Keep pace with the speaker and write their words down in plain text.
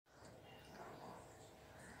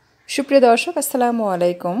সুপ্রিয় দর্শক আসসালামু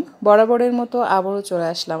আলাইকুম। বরাবরের মতো আবারও চলে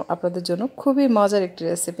আসলাম আপনাদের জন্য খুবই মজার একটি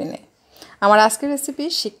রেসিপি নিয়ে। আমার আজকের রেসিপি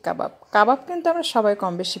শিক কাবাব। কাবাব কিন্তু আমরা সবাই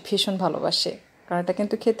কম বেশি ভীষণ ভালোবাসি, কারণ এটা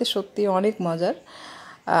কিন্তু খেতে সত্যি অনেক মজার।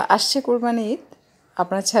 আসছে কোরবানি ঈদ,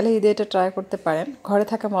 আপনারা চাইলে ঈদে এটা ট্রাই করতে পারেন। ঘরে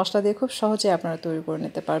থাকা মশলা দিয়ে খুব সহজেই আপনারা তৈরি করে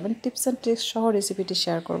নিতে পারবেন। টিপস অ্যান্ড ট্রিক্স সহ রেসিপিটি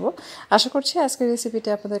শেয়ার করব। আশা করছি আজকের রেসিপিটি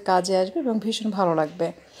আপনাদের কাজে আসবে এবং ভীষণ ভালো লাগবে।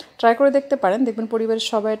 ট্রাই করে দেখতে পারেন, দেখবেন পরিবারের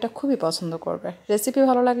সবাই এটা খুবই পছন্দ করবে। রেসিপি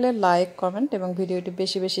ভালো লাগলে লাইক, কমেন্ট এবং ভিডিওটি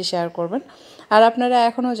বেশি বেশি শেয়ার করবেন। আর আপনারা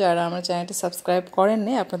এখনও যারা আমার চ্যানেলটি সাবস্ক্রাইব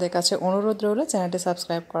করেননি, আপনাদের কাছে অনুরোধ রইল চ্যানেলটি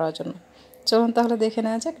সাবস্ক্রাইব করার জন্য। চলুন তাহলে দেখে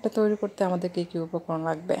নেওয়া যাক এটা তৈরি করতে আমাদের কী কী উপকরণ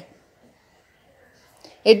লাগবে।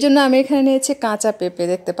 এর জন্য আমি এখানে নিয়েছি কাঁচা পেঁপে,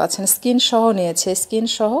 দেখতে পাচ্ছেন স্কিন সহ নিয়েছে। স্কিন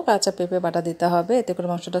সহ কাঁচা পেঁপে বাটা দিতে হবে, এতে করে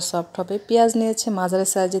মাংসটা সফট হবে। পেঁয়াজ নিয়েছি মাঝারি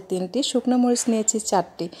সাইজের 3টি, শুকনো মরিচ নিয়েছি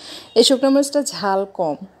 4টি। এই শুকনো মরিচটা ঝাল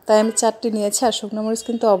কম, তাই আমি 4টি নিয়েছি। আর শুকনো মরিচ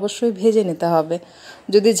কিন্তু অবশ্যই ভেজে নিতে হবে।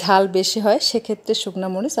 যদি ঝাল বেশি হয় সেক্ষেত্রে শুকনো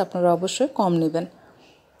মরিচ আপনারা অবশ্যই কম নেবেন।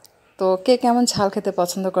 তো কে কেমন ঝাল খেতে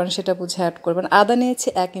পছন্দ করেন সেটা বুঝে অ্যাড করবেন। আদা নিয়েছি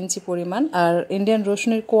 1 ইঞ্চি পরিমাণ, আর ইন্ডিয়ান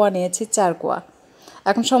রসুনের কোয়া নিয়েছি 4 কোয়া।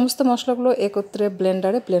 এখন সমস্ত মশলাগুলো একত্রে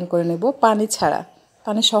ব্লেন্ডারে ব্লেন্ড করে নেব, পানি ছাড়া।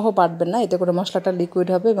 পানি সহ বাটবেন না, এতে করে মশলাটা লিকুইড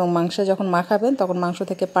হবে এবং মাংসে যখন মাখাবেন তখন মাংস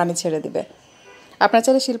থেকে পানি ছেড়ে দিবে। আপনারা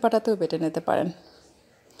চাইলে শিলপাটাতেও বেটে নিতে পারেন।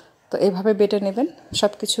 তো এইভাবে বেটে নেবেন,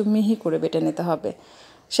 সব কিছু মিহি করে বেটে নিতে হবে।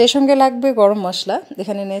 সেই সঙ্গে লাগবে গরম মশলা।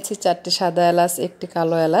 এখানে নিয়েছি 4টি সাদা এলাচ, 1টি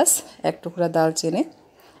কালো এলাচ, 1 টুকরা দালচিনি,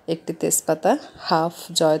 1টি তেজপাতা, হাফ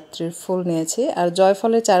জয়ত্রীর ফুল নিয়েছি, আর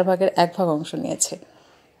জয়ফলের 4 ভাগের 1 ভাগ অংশ নিয়েছি।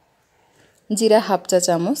 জিরা হাফ চা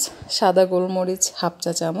চামচ, সাদা গোলমরিচ হাফ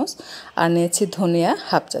চা চামচ, আর নিয়েছি ধনিয়া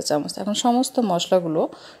হাফ চা চামচ। এখন সমস্ত মশলাগুলো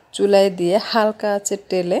চুলায় দিয়ে হালকা আঁচে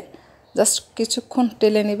টেলে জাস্ট কিছুক্ষণ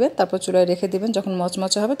টেলে নেবেন, তারপর চুলায় রেখে দিবেন। যখন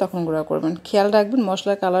মচমচে হবে তখন গুঁড়া করবেন। খেয়াল রাখবেন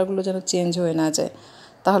মশলার কালারগুলো যেন চেঞ্জ হয়ে না যায়,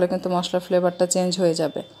 তাহলে কিন্তু মশলার ফ্লেভারটা চেঞ্জ হয়ে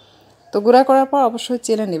যাবে। তো গুঁড়া করার পর অবশ্যই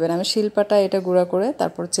চেলে নেবেন। আমি শিলপাটায় এটা গুঁড়া করে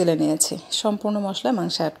তারপর চেলে নিয়েছি। সম্পূর্ণ মশলা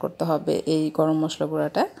মাংসে অ্যাড করতে হবে এই গরম মশলা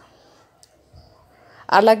গুঁড়াটা।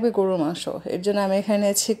 আর লাগবে গরুর মাংস। এর জন্য আমি এখানে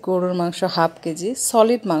নিয়েছি গরুর মাংস হাফ কেজি।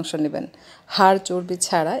 সলিড মাংস নেবেন, হাড় চর্বি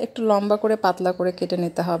ছাড়া। একটু লম্বা করে পাতলা করে কেটে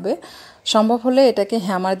নিতে হবে। সম্ভব হলে এটাকে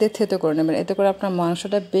হ্যামার দিয়ে থেতো করে নেবেন, এতে করে আপনার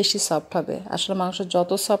মাংসটা বেশি সফট হবে। আসলে মাংস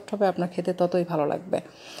যত সফট হবে আপনার খেতে ততই ভালো লাগবে।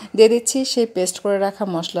 দিয়ে দিচ্ছি সেই পেস্ট করে রাখা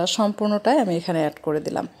মশলা, সম্পূর্ণটাই আমি এখানে অ্যাড করে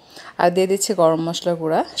দিলাম। আর দিয়ে দিচ্ছি গরম মশলা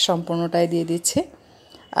গুঁড়া, সম্পূর্ণটাই দিয়ে দিচ্ছি।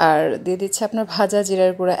 আর দিয়ে দিচ্ছি আপনার ভাজা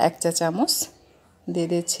জিরার গুঁড়া 1 চা চামচ। দিয়ে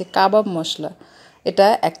দিচ্ছি কাবাব মশলা, এটা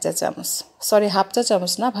 1 চা চামচ, সরি হাফ চা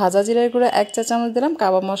চামচ না, ভাজা জিরার গুঁড়ো 1 চা চামচ দিলাম,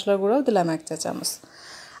 কাবাব মশলার গুঁড়োও দিলাম 1 চা চামচ।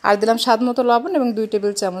 আর দিলাম স্বাদ মতো লবণ এবং 2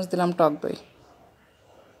 টেবিল চামচ দিলাম টক দই।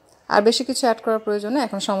 আর বেশি কিছু অ্যাড করার প্রয়োজন নেই।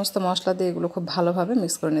 এখন সমস্ত মশলা দিয়ে এগুলো খুব ভালোভাবে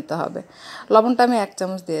মিক্স করে নিতে হবে। লবণটা আমি 1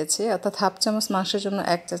 চামচ দিয়েছি, অর্থাৎ হাফ চামচ মাংসের জন্য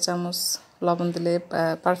 1 চা চামচ লবণ দিলে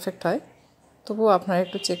পারফেক্ট হয়। তবুও আপনারা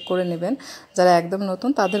একটু চেক করে নেবেন। যারা একদম নতুন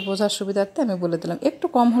তাদের বোঝার সুবিধার্থে আমি বলে দিলাম। একটু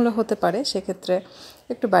কম হলে হতে পারে, সেক্ষেত্রে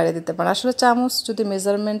একটু বাইরে দিতে পারেন। আসলে চামচ যদি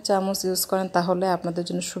মেজারমেন্ট চামচ ইউজ করেন তাহলে আপনাদের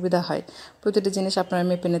জন্য সুবিধা হয়। প্রতিটি জিনিস আপনারা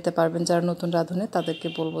মেপে নিতে পারবেন। যারা নতুন রাঁধুনি তাদেরকে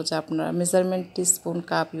বলবো যে আপনারা মেজারমেন্ট টিস্পুন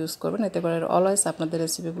কাপ ইউজ করবেন, এতে করে অলওয়েজ আপনাদের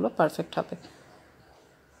রেসিপিগুলো পারফেক্ট হবে।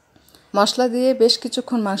 মশলা দিয়ে বেশ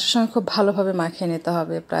কিছুক্ষণ মাংসের সঙ্গে খুব ভালোভাবে মাখিয়ে নিতে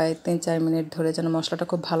হবে, প্রায় 3-4 মিনিট ধরে, যেন মশলাটা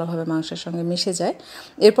খুব ভালোভাবে মাংসের সঙ্গে মিশে যায়।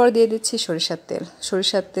 এরপর দিয়ে দিচ্ছি সরিষার তেল।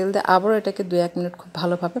 সরিষার তেল দিয়ে আবারও এটাকে 2-1 মিনিট খুব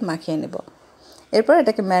ভালোভাবে মাখিয়ে নেব। এরপর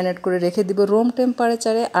এটাকে ম্যারিনেট করে রেখে দিব রুম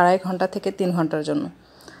টেম্পারেচারে 2.5 ঘন্টা থেকে 3 ঘন্টার জন্য।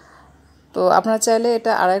 তো আপনারা চাইলে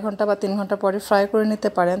এটা 2.5 ঘন্টা বা 3 ঘন্টা পরে ফ্রাই করে নিতে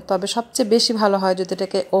পারেন, তবে সবচেয়ে বেশি ভালো হয় যদি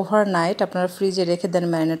এটাকে ওভারনাইট আপনারা ফ্রিজে রেখে দেন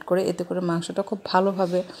ম্যারিনেট করে, এতে করে মাংসটা খুব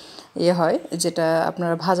ভালোভাবে হয়, যেটা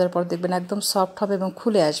আপনারা ভাজার পর দেখবেন একদম সফট হবে এবং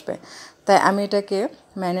খুলে আসবে। তাই আমি এটাকে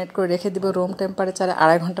ম্যারিনেট করে রেখে দিব রুম টেম্পারেচারে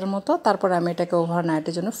 2.5 ঘন্টার মতো। তারপর আমি এটাকে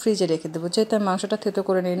ওভারনাইটের জন্য ফ্রিজে রেখে দেবো। যেহেতু আমি মাংসটা থেতো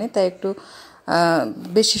করে নিই তাই একটু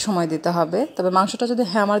বেশি সময় দিতে হবে। তবে মাংসটা যদি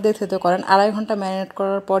হ্যামার দিয়ে থেতো করেন 2.5 ঘন্টা ম্যারিনেট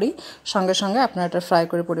করার পরই সঙ্গে সঙ্গে আপনারা এটা ফ্রাই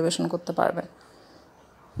করে পরিবেশন করতে পারবেন।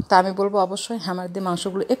 তা আমি বলবো অবশ্যই হ্যামার দিয়ে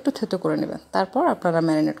মাংসগুলো একটু থেতো করে নেবেন, তারপর আপনারা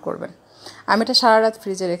ম্যারিনেট করবেন। আমি এটা সারা রাত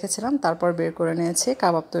ফ্রিজে রেখেছিলাম, তারপর বের করে নিয়েছি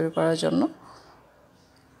কাবাব তৈরি করার জন্য।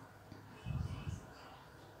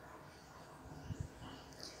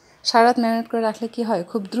 সারা রাত ম্যারিনেট করে রাখলে কি হয়,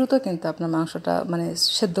 খুব দ্রুত কিন্তু আপনার মাংসটা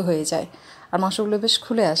সেদ্ধ হয়ে যায়, আর মাংসগুলো বেশ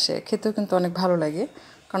খুলে আসে, খেতেও কিন্তু অনেক ভালো লাগে।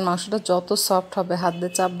 কারণ মাংসটা যত সফট হবে, হাত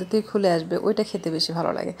দিয়ে চাপ দিতেই খুলে আসবে, ওইটা খেতে বেশি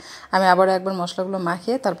ভালো লাগে। আমি আবার একবার মশলাগুলো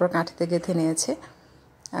মাখিয়ে তারপর কাঠিতে গেঁথে নিয়েছি।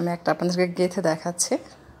 আমি একটা আপনাদেরকে গেঁথে দেখাচ্ছি।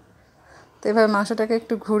 তো এভাবে মাংসটাকে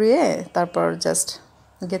একটু ঘুরিয়ে তারপর জাস্ট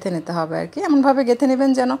গেঁথে নিতে হবে আর কি। এমনভাবে গেঁথে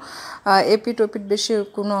নেবেন যেন এপিট ওপিট বেশি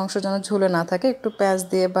কোনো অংশ যেন ঝুলে না থাকে, একটু প্যাঁচ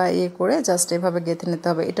দিয়ে বা করে জাস্ট এভাবে গেঁথে নিতে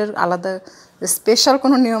হবে। এটার আলাদা স্পেশাল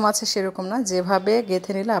কোনো নিয়ম আছে সেরকম না, যেভাবে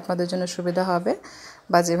গেঁথে নিলে আপনাদের জন্য সুবিধা হবে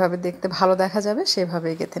বা যেভাবে দেখতে ভালো দেখা যাবে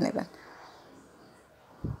সেভাবেই গেঁথে নেবেন।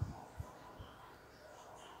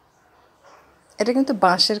 এটা কিন্তু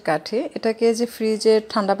বাঁশের কাঠি, এটাকে যে ফ্রিজে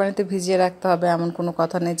ঠান্ডা পানিতে ভিজিয়ে রাখতে হবে এমন কোনো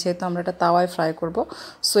কথা নেই, যেহেতু আমরা এটা তাওয়ায় ফ্রাই করব,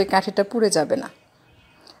 সো এই কাঠিটা পুড়ে যাবে না।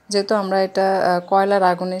 যেহেতু আমরা এটা কয়লার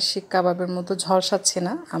আগুনে শিক কাবাবের মতো ঝলসাচ্ছি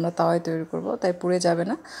না, আমরা তাওয়ায় তৈরি করব, তাই পুড়ে যাবে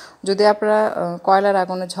না। যদি আপনারা কয়লার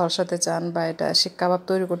আগুনে ঝলসাতে চান বা এটা শিক কাবাব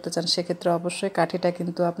তৈরি করতে চান, সেক্ষেত্রে অবশ্যই কাঠিটা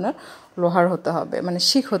কিন্তু আপনার লোহার হতে হবে, মানে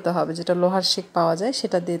শিক হতে হবে, যেটা লোহার শিক পাওয়া যায়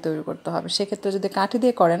সেটা দিয়ে তৈরি করতে হবে। সেক্ষেত্রে যদি কাঠি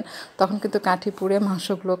দিয়ে করেন তখন কিন্তু কাঠি পুড়ে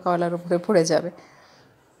মাংসগুলো কয়লার উপরে পড়ে যাবে।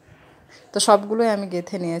 তো সবগুলোই আমি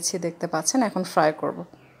গেঁথে নিয়েছি, দেখতে পাচ্ছেন। এখন ফ্রাই করব।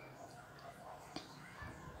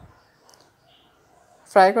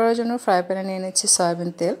 ফ্রাই করার জন্য ফ্রাই প্যানে নিয়ে নিচ্ছি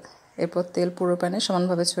সয়াবিন তেল। এরপর তেল পুরো প্যানে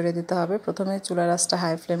সমানভাবে ছড়িয়ে দিতে হবে। প্রথমে চুলার আঁচটা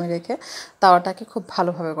হাই ফ্লেমে রেখে তাওয়াটাকে খুব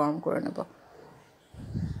ভালোভাবে গরম করে নেব।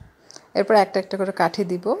 এরপর একটা একটা করে কাঠি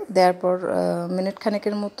দিব, দেওয়ার পর মিনিট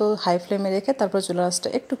খানেকের মতো হাই ফ্লেমে রেখে তারপর চুলার আঁচটা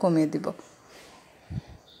একটু কমিয়ে দিব।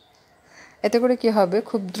 এতে করে কি হবে,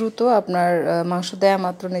 খুব দ্রুত আপনার মাংস দেয়া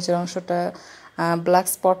মাত্র নিচের অংশটা ব্ল্যাক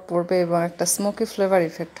স্পট পড়বে এবং একটা স্মোকি ফ্লেভার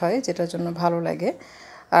ইফেক্ট হয়, যেটার জন্য ভালো লাগে।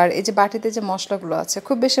 আর এই যে বাটিতে যে মশলাগুলো আছে,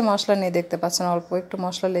 খুব বেশি মশলা নিয়ে দেখতে পাচ্ছেন, অল্প একটু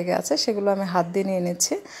মশলা লেগে আছে, সেগুলো আমি হাত দিয়ে নিয়ে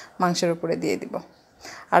নিচ্ছি, মাংসের উপরে দিয়ে দিব।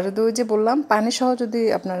 আর যদি ওই যে বললাম পানি সহ যদি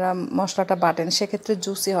আপনারা মশলাটা বাটেন সেক্ষেত্রে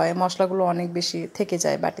জুসি হয়, মশলাগুলো অনেক বেশি থেকে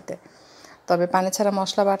যায় বাটিতে। তবে পানি ছাড়া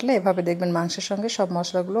মশলা বাটলে এভাবে দেখবেন মাংসের সঙ্গে সব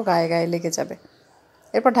মশলাগুলো গায়ে গায়ে লেগে যাবে।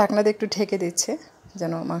 এরপর ঢাকনা দিয়ে একটু ঢেকে দিচ্ছে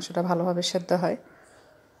যেন মাংসটা ভালোভাবে সেদ্ধ হয়।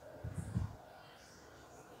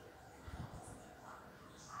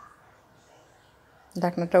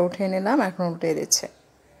 ঢাকনাটা উঠিয়ে নিলাম, এখন উল্টিয়ে দিচ্ছে।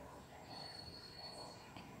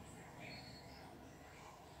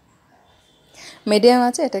 মিডিয়াম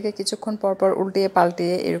আছে, এটাকে কিছুক্ষণ পর পর উল্টিয়ে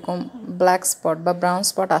পাল্টিয়ে এরকম ব্ল্যাক স্পট বা ব্রাউন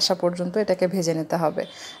স্পট আসা পর্যন্ত এটাকে ভেজে নিতে হবে,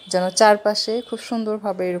 যেন চারপাশে খুব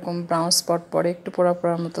সুন্দরভাবে এরকম ব্রাউন স্পট পড়ে, একটু পোড়া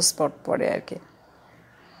পোড়ার মতো স্পট পড়ে আর কি।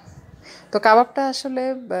 তো কাবাবটা আসলে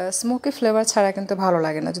স্মোকি ফ্লেভার ছাড়া কিন্তু ভালো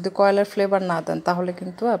লাগে না। যদি কয়লার ফ্লেভার না দেন তাহলে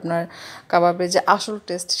কিন্তু আপনার কাবাবের যে আসল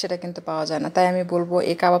টেস্ট সেটা কিন্তু পাওয়া যায় না। তাই আমি বলবো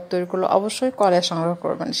এই কাবাব তৈরি করলে অবশ্যই কয়লা সংগ্রহ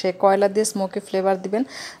করবেন, সেই কয়লা দিয়ে স্মোকি ফ্লেভার দিবেন,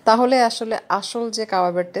 তাহলে আসলে আসল যে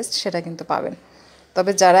কাবাবের টেস্ট সেটা কিন্তু পাবেন।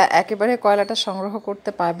 তবে যারা একেবারে কয়লাটা সংগ্রহ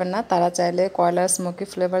করতে পারবেন না তারা চাইলে কয়লার স্মোকি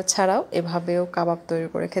ফ্লেভার ছাড়াও এভাবেও কাবাব তৈরি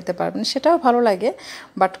করে খেতে পারবেন, সেটাও ভালো লাগে।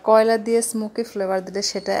 বাট কয়লা দিয়ে স্মোকি ফ্লেভার দিলে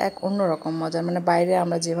সেটা এক অন্যরকম মজার, মানে বাইরে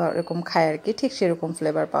আমরা যেভাবে এরকম খাই আর কি, ঠিক সেরকম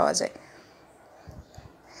ফ্লেভার পাওয়া যায়।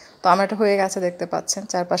 তো আমার এটা হয়ে গেছে, দেখতে পাচ্ছেন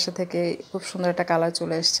চারপাশে থেকে খুব সুন্দর একটা কালার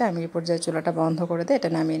চলে এসছে। আমি এই পর্যায়ে চুলাটা বন্ধ করে দিয়ে এটা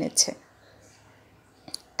নামিয়ে নিচ্ছে।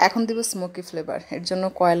 এখন দিব স্মোকি ফ্লেভার, এর জন্য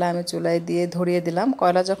কয়লা আমি চুলায় দিয়ে ধরিয়ে দিলাম।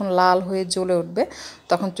 কয়লা যখন লাল হয়ে জ্বলে উঠবে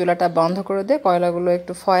তখন চুলাটা বন্ধ করে দিয়ে কয়লাগুলো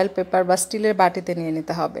একটু ফয়েল পেপার বা স্টিলের বাটিতে নিয়ে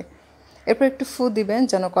নিতে হবে। এরপর একটু ফু দিবেন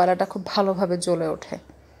যেন কয়লাটা খুব ভালোভাবে জ্বলে ওঠে।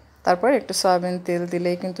 তারপর একটু সয়াবিন তেল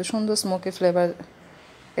দিলেই কিন্তু সুন্দর স্মোকি ফ্লেভার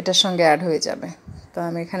এটার সঙ্গে অ্যাড হয়ে যাবে। তো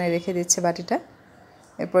আমি এখানে রেখে দিচ্ছি বাটিটা।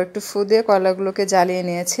 এরপর একটু ফু দিয়ে কয়লাগুলোকে জ্বালিয়ে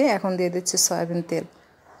নিয়েছি, এখন দিয়ে দিচ্ছি সয়াবিন তেল।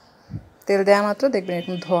 তেল দেওয়া মাত্র দেখবেন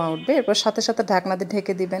এরকম ধোঁয়া উঠবে। এরপর সাথে সাথে ঢাকনা দিয়ে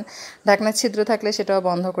ঢেকে দিবেন। ঢাকনার ছিদ্র থাকলে সেটাও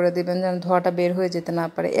বন্ধ করে দিবেন যেন ধোঁয়াটা বের হয়ে যেতে না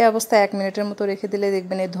পারে। এই অবস্থায় 1 মিনিটের মতো রেখে দিলে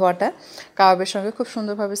দেখবেন এই ধোঁয়াটা কাবাবের সঙ্গে খুব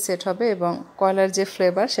সুন্দরভাবে সেট হবে এবং কয়লার যে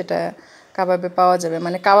ফ্লেভার সেটা কাবাবে পাওয়া যাবে,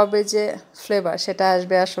 মানে কাবাবের যে ফ্লেভার সেটা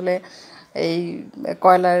আসবে আসলে এই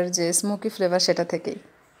কয়লার যে স্মোকি ফ্লেভার সেটা থেকেই।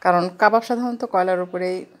 কারণ কাবাব সাধারণত কয়লার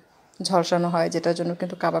উপরেই ঝলসানো হয়, যেটার জন্য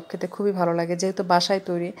কিন্তু কাবাব খেতে খুবই ভালো লাগে। যেহেতু বাসায়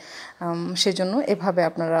তৈরি সেজন্য এভাবে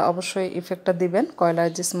আপনারা অবশ্যই ইফেক্টটা দিবেন কয়লার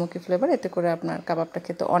যে স্মোকি ফ্লেভার, এতে করে আপনার কাবাবটা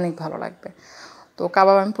খেতে অনেক ভালো লাগবে। তো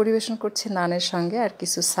কাবাব আমি পরিবেশন করছি নানের সঙ্গে আর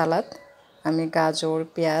কিছু সালাদ। আমি গাজর,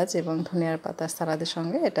 পেঁয়াজ এবং ধনিয়ার পাতা সালাদের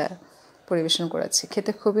সঙ্গে এটা পরিবেশন করেছি।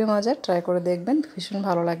 খেতে খুবই মজার, ট্রাই করে দেখবেন, ভীষণ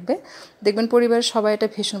ভালো লাগবে। দেখবেন পরিবারের সবাই এটা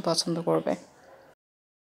ভীষণ পছন্দ করবে।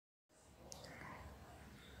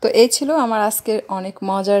 তো এই ছিল আমার আজকের অনেক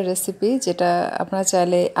মজার রেসিপি, যেটা আপনারা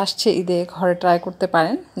চাইলে আসছে ঈদে ঘরে ট্রাই করতে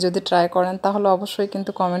পারেন। যদি ট্রাই করেন তাহলে অবশ্যই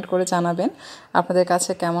কিন্তু কমেন্ট করে জানাবেন আপনাদের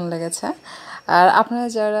কাছে কেমন লেগেছে। আর আপনারা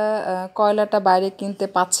যারা কয়লাটা বাইরে কিনতে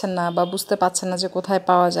পাচ্ছেন না বা বুঝতে পাচ্ছেন না যে কোথায়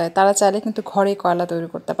পাওয়া যায়, তারা চাইলে কিন্তু ঘরেই কয়লা তৈরি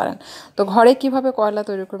করতে পারেন। তো ঘরে কিভাবে কয়লা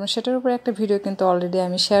তৈরি করবেন সেটার উপরে একটা ভিডিও কিন্তু অলরেডি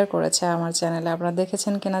আমি শেয়ার করেছি আমার চ্যানেলে, আপনারা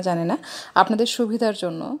দেখেছেন কিনা জানি না। আপনাদের সুবিধার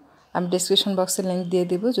জন্য আমি ডেসক্রিপশন বক্সে লিঙ্ক দিয়ে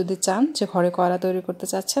দিব, যদি চান যে ঘরে কয়লা তৈরি করতে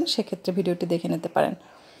চাচ্ছেন সেক্ষেত্রে ভিডিওটি দেখে নিতে পারেন।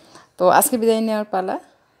 তো আজকে বিদায় নেওয়ার পালা।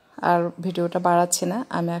 আর ভিডিওটা বাড়াচ্ছি না,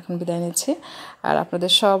 আমি এখন বিদায় নিচ্ছি। আর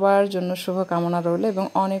আপনাদের সবার জন্য শুভ কামনা রইল এবং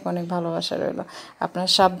অনেক অনেক ভালোবাসা রইল। আপনারা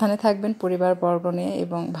সাবধানে থাকবেন পরিবারবর্গ নিয়ে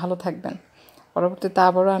এবং ভালো থাকবেন। পরবর্তীতে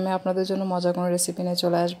আবারও আমি আপনাদের জন্য মজার কোনো রেসিপি নিয়ে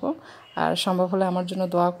চলে আসবো। আর সম্ভব হলে আমার জন্য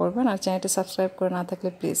দোয়া করবেন। আর চ্যানেলটি সাবস্ক্রাইব করে না থাকলে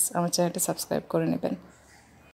প্লিজ আমার চ্যানেলটি সাবস্ক্রাইব করে নেবেন।